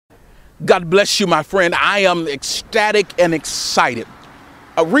God bless you, my friend. I am ecstatic and excited.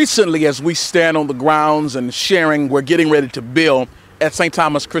 Recently, as we stand on the grounds and sharing, we're getting ready to build at St.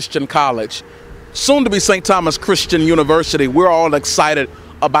 Thomas Christian College, soon to be St. Thomas Christian University. We're all excited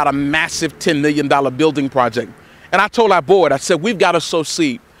about a massive $10 million building project. And I told our board, I said, we've got to sow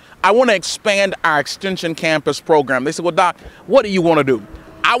seed. I want to expand our extension campus program. They said, well, Doc, what do you want to do?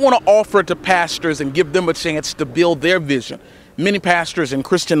 I want to offer it to pastors and give them a chance to build their vision. Many pastors and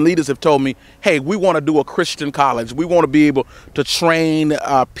Christian leaders have told me, hey, we want to do a Christian college. We want to be able to train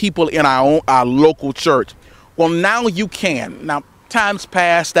people in our local church. Well, now you can. Now, times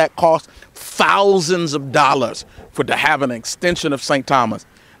past, that cost thousands of dollars to have an extension of St. Thomas.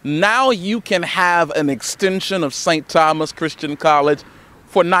 Now you can have an extension of St. Thomas Christian College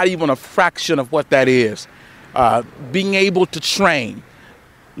for not even a fraction of what that is. Being able to train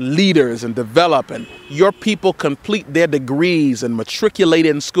leaders and develop, and your people complete their degrees and matriculate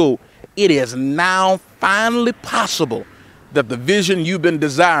in school. It is now finally possible that the vision you've been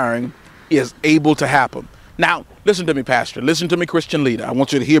desiring is able to happen. Now, listen to me, Pastor. Listen to me, Christian leader. I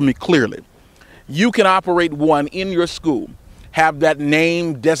want you to hear me clearly. You can operate one in your school, have that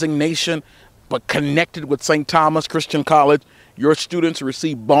name designation, but connected with St. Thomas Christian College. Your students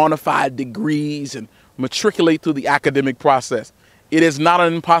receive bona fide degrees and matriculate through the academic process. It is not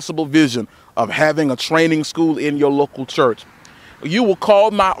an impossible vision of having a training school in your local church. You will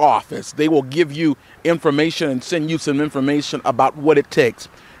call my office. They will give you information and send you some information about what it takes.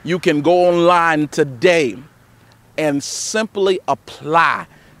 You can go online today and simply apply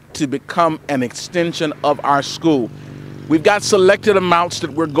to become an extension of our school. We've got selected amounts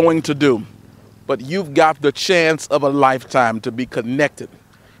that we're going to do, but you've got the chance of a lifetime to be connected.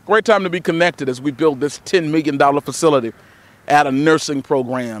 Great time to be connected as we build this $10 million facility. Add a nursing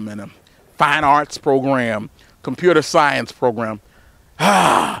program and a fine arts program, computer science program.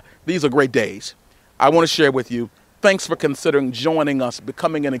 These are great days. I want to share with you. Thanks for considering joining us,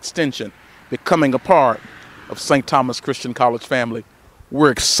 becoming an extension, becoming a part of St. Thomas Christian College family.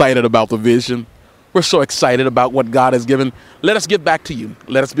 We're excited about the vision. We're so excited about what God has given. Let us give back to you.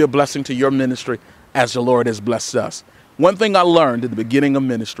 Let us be a blessing to your ministry as the Lord has blessed us. One thing I learned at the beginning of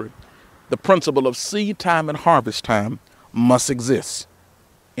ministry, the principle of seed time and harvest time must exist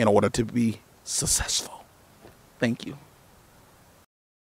in order to be successful. Thank you.